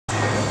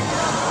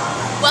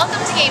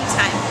Welcome to Game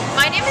Time.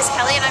 My name is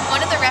Kelly and I'm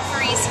one of the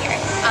referees here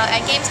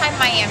at GameTime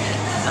Miami.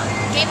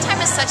 GameTime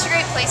is such a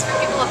great place for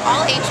people of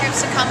all age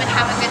groups to come and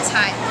have a good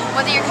time.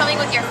 Whether you're coming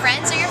with your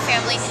friends or your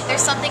family,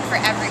 there's something for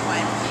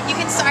everyone. You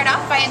can start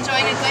off by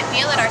enjoying a good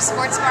meal at our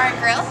sports bar and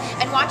grill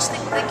and watch the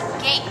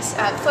games,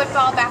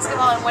 football,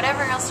 basketball, and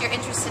whatever else you're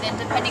interested in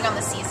depending on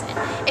the season.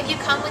 If you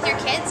come with your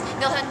kids,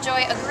 you'll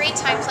enjoy a great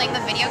time playing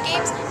the video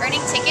games,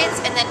 earning tickets,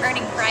 and then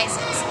earning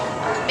prizes.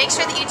 Make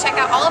sure that you check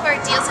out all of our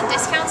deals and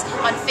discounts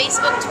on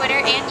Facebook, Twitter,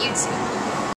 and YouTube.